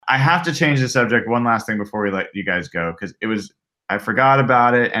I have to change the subject. One last thing before we let you guys go, because I forgot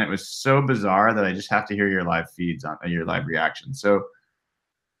about it, and it was so bizarre that I just have to hear your live feeds on your live reaction. So,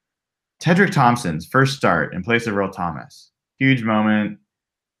 Tedrick Thompson's first start in place of Earl Thomas, huge moment.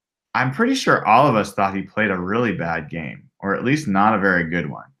 I'm pretty sure all of us thought he played a really bad game, or at least not a very good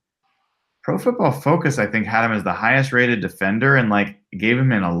one. Pro Football Focus, I think, had him as the highest rated defender and like gave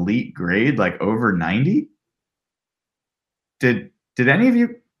him an elite grade, like over 90. Did any of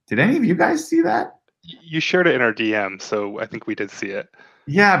you guys see that? You shared it in our DM, so I think we did see it.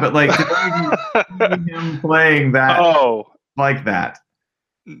 Yeah, but like did any of you see him playing that like that?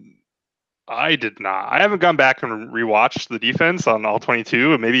 I did not. I haven't gone back and rewatched the defense on all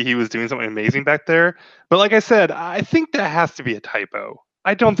 22, and maybe he was doing something amazing back there. But like I said, I think that has to be a typo.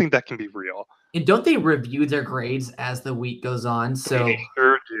 I don't think that can be real. And don't they review their grades as the week goes on? So they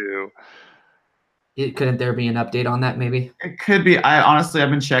sure do. Couldn't there be an update on that maybe? It could be. I've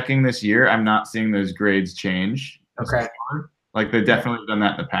been checking this year. I'm not seeing those grades change. Okay. Like they definitely have done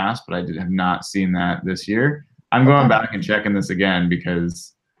that in the past, but I have not seen that this year. I'm going back and checking this again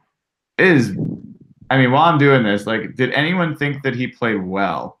because while I'm doing this, like, did anyone think that he played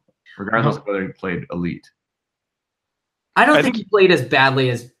well, regardless of whether he played elite? I don't think he played as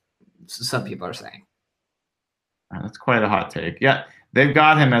badly as some people are saying. That's quite a hot take. Yeah, they've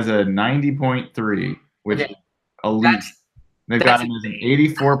got him as a 90.3, which is elite. They've got him as an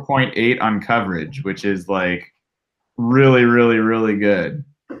 84.8 on coverage, which is like really, really, really good.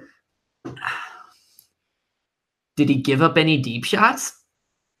 Did he give up any deep shots?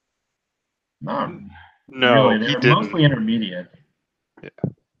 No, really. He They're didn't. mostly intermediate. Yeah.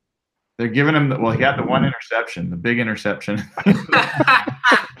 They're giving him he had the one interception, the big interception. Is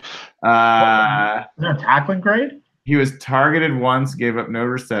there a tackling grade? He was targeted once, gave up no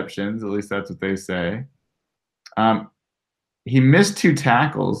receptions. At least that's what they say. He missed 2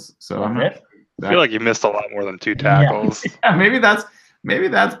 tackles, so I'm not. I feel like he missed a lot more than 2 tackles. Yeah, maybe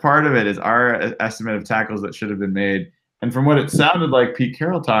that's part of it. Is our estimate of tackles that should have been made. And from what it sounded like, Pete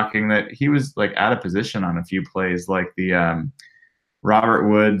Carroll talking that he was like out of position on a few plays, like the Robert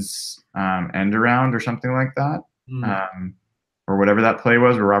Woods end around or something like that, or whatever that play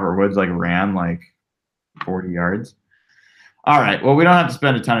was, where Robert Woods like ran like 40 yards. All right, well, we don't have to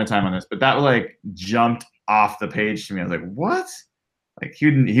spend a ton of time on this, but that like jumped off the page to me. I was like, what? Like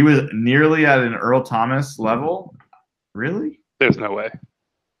he was nearly at an Earl Thomas level? Really? There's no way.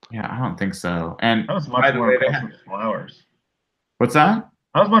 Yeah, I don't think so. And I was much more impressed with Flowers. What's that?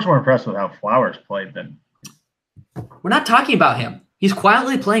 I was much more impressed with how Flowers played than. We're not talking about him. He's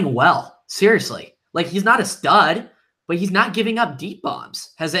quietly playing well. Seriously. Like, he's not a stud, but he's not giving up deep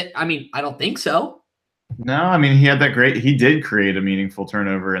bombs. Has it? I mean, I don't think so. No, I mean, he did create a meaningful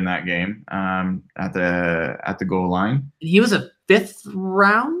turnover in that game at the goal line. He was a 5th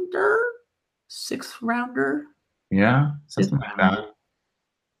rounder, 6th rounder. Yeah, something like that.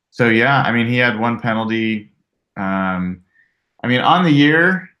 So yeah, I mean, he had 1 penalty. I mean, on the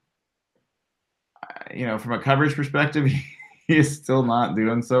year, from a coverage perspective, he is still not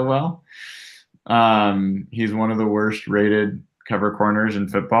doing so well. He's one of the worst rated cover corners in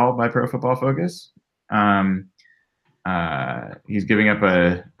football by Pro Football Focus. He's giving up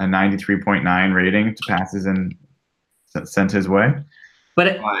a 93.9 rating to passes and sent his way.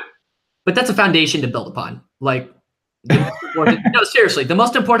 But that's a foundation to build upon. Like, no, seriously, the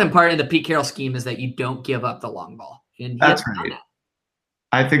most important part in the Pete Carroll scheme is that you don't give up the long ball. And that's right.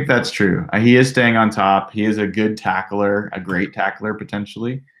 I think that's true. He is staying on top. He is a good tackler, a great tackler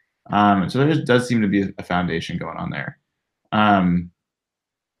potentially. So there does seem to be a foundation going on there.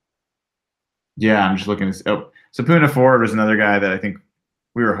 Yeah, I'm just looking at this. Sapuna Ford was another guy that I think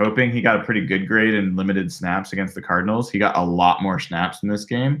we were hoping. He got a pretty good grade in limited snaps against the Cardinals. He got a lot more snaps in this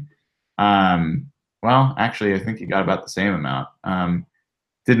game. Well, actually, I think he got about the same amount.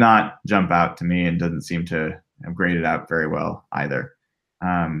 Did not jump out to me and doesn't seem to have graded out very well either.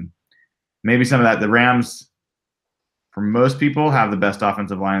 Maybe some of that. The Rams, for most people, have the best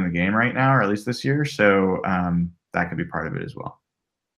offensive line in the game right now, or at least this year. So that could be part of it as well.